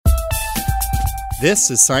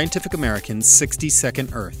This is Scientific American's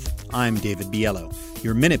 60-Second Earth. I'm David Biello.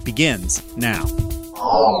 Your minute begins now.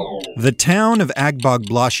 The town of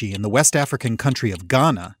Agbogbloshie in the West African country of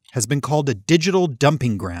Ghana has been called a digital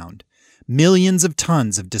dumping ground. Millions of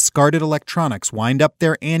tons of discarded electronics wind up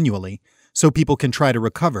there annually so people can try to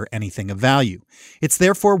recover anything of value. It's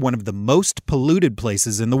therefore one of the most polluted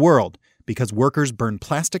places in the world because workers burn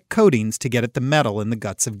plastic coatings to get at the metal in the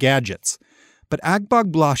guts of gadgets. But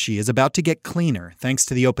Agbogbloshie is about to get cleaner thanks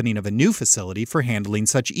to the opening of a new facility for handling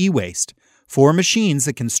such e-waste. 4 machines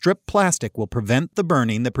that can strip plastic will prevent the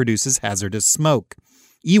burning that produces hazardous smoke.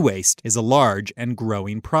 E-waste is a large and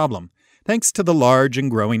growing problem, thanks to the large and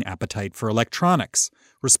growing appetite for electronics.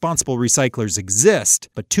 Responsible recyclers exist,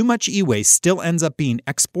 but too much e-waste still ends up being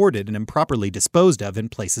exported and improperly disposed of in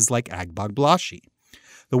places like Agbogbloshie.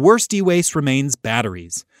 The worst e-waste remains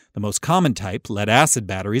batteries. The most common type, lead-acid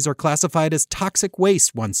batteries, are classified as toxic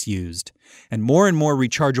waste once used. And more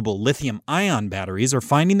rechargeable lithium-ion batteries are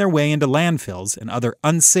finding their way into landfills and other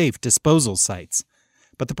unsafe disposal sites.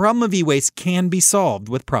 But the problem of e-waste can be solved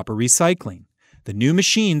with proper recycling. The new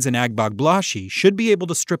machines in Agbogbloshie should be able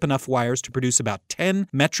to strip enough wires to produce about 10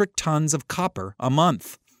 metric tons of copper a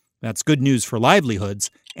month. That's good news for livelihoods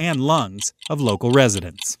and lungs of local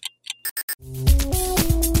residents.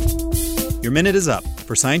 Your minute is up.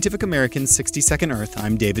 For Scientific American's 60-Second Earth,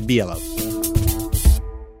 I'm David Biello.